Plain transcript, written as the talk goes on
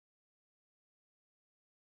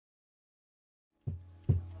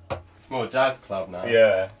more jazz club now.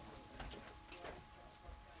 Yeah.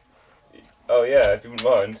 Oh yeah, if you wouldn't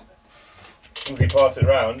mind. As long as you pass it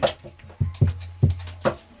round.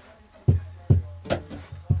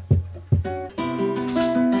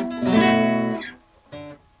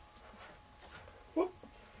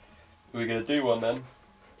 We're gonna do one then.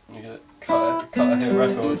 We're gonna cut a hit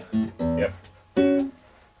record. Yep.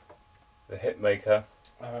 The hit maker.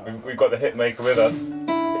 We've got the hit maker with us.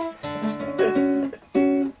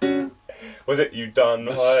 Was it you done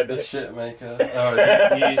hired the shit maker?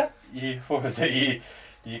 Oh, you what was it?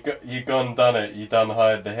 You gone done it. You done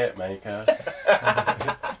hired the hit maker.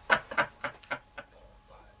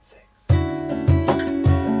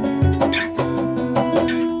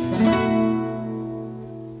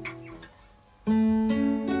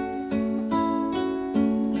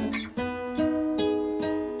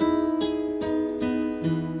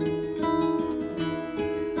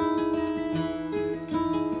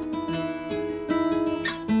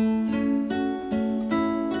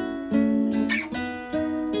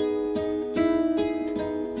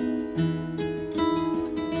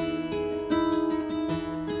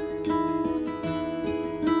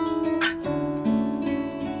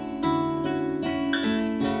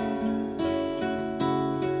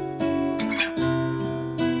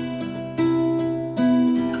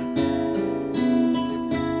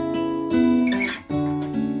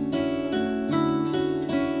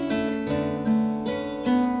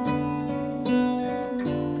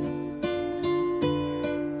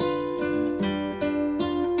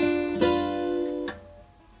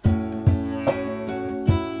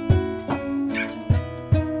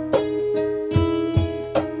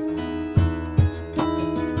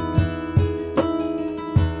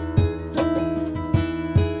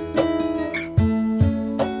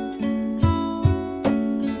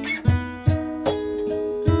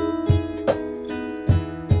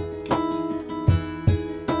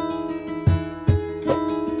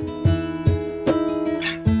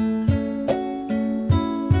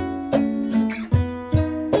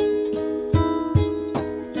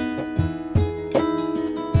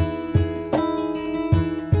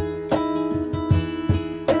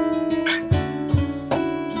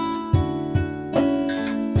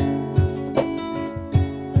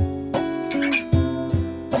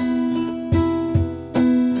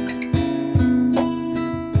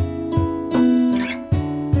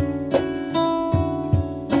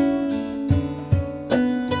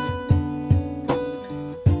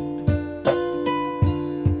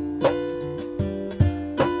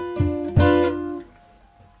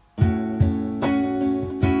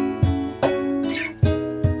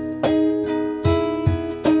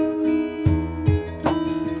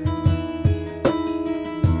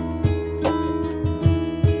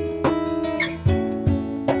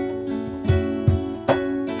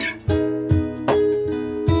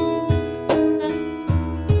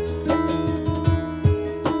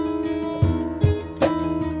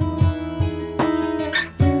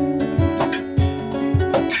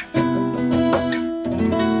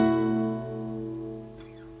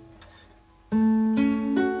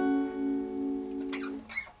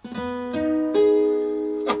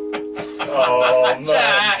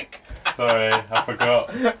 Jack! Sorry, I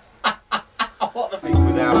forgot. What the fuck?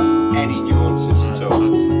 Without any nuances at all.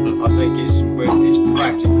 I think it's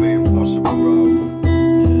practically impossible, Rolf.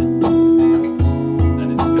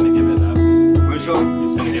 And it's going to give it that. It's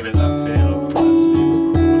going to give it that feel of actually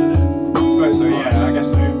recording it. I suppose so, yeah, I guess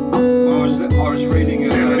so. I was reading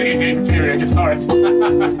inferior guitarist.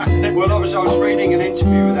 Well, I was reading an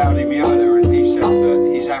interview with Aldi Meola, and he said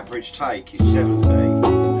that his average take is 70,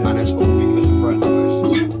 and it's all because of fretless.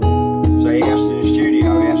 So he has to, in the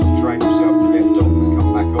studio, he has to train himself to lift off and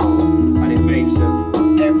come back on, and it means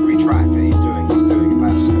that every track that he's doing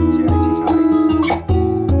about 70, 80 takes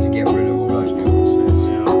to get rid of all those nuances.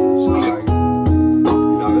 Yeah. So,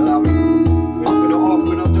 I mean,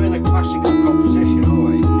 we're not doing a classical composition, are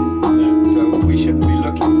we? No. So we shouldn't be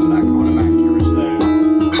looking for that kind of accuracy.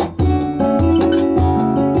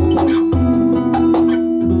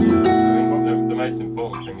 The most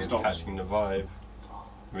important thing is catching the vibe,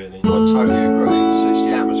 really. I totally agree. It's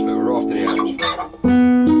the atmosphere. We're after the atmosphere.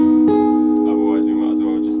 Otherwise, we might as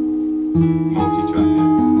well just multi-track it.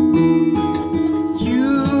 You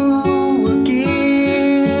were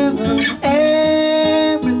given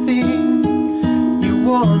everything you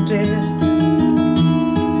wanted.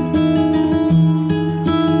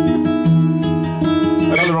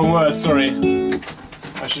 Another wrong word, sorry.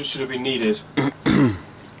 I should have been needed.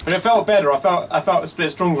 But it felt better. I felt a bit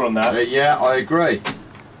stronger on that. Yeah, I agree.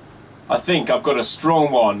 I think I've got a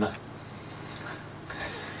strong one.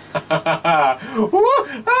 He's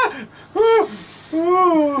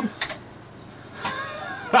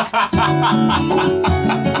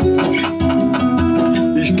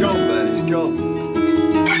gone, man, he's gone.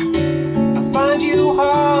 I find you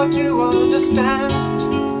hard to understand.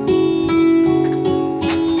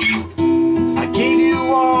 I gave you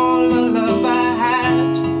all the love I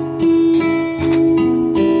had,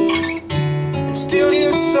 and still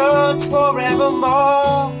you search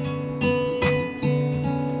forevermore,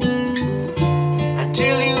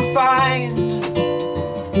 until you find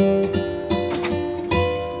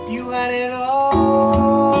you had it all.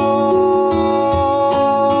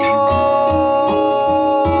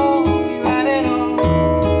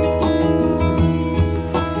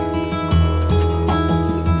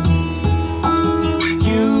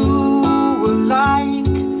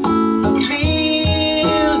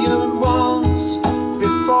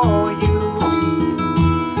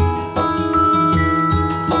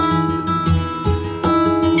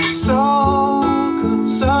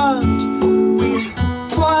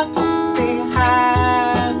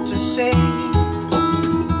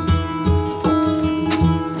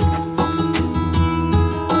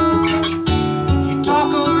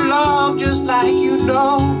 Like you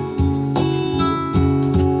know,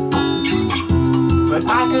 but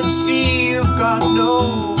I can see you've got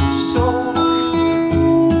no soul.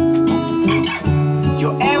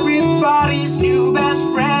 You're everybody's new best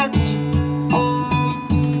friend,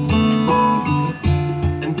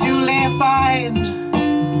 until they find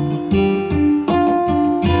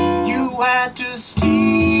you had to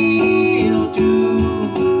steal to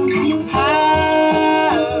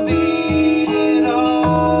have it all.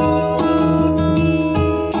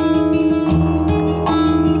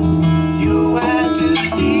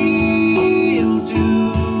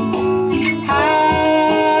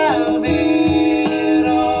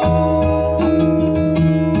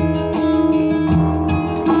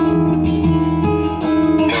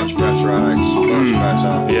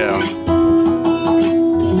 Yeah.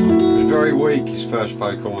 It was very weak, his first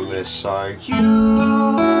vocal on this, so... You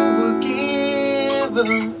were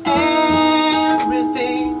given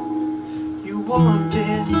everything you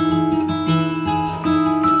wanted.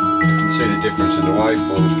 See the difference in the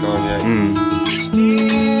waveforms, can't you?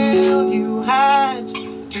 Still you had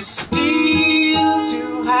to steal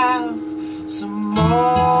to have some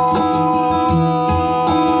more.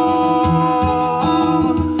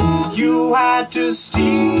 You had to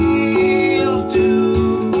steal to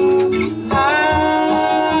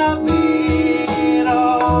have it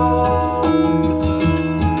all.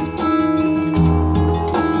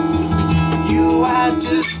 You had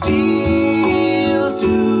to steal to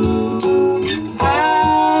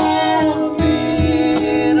have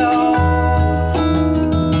it all.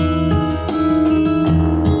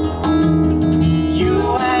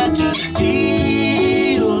 You had to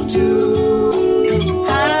steal to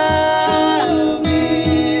have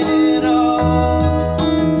it all.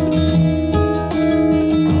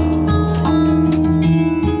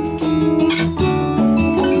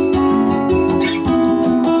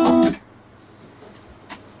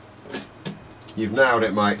 You've nailed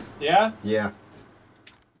it, mate. Yeah? Yeah.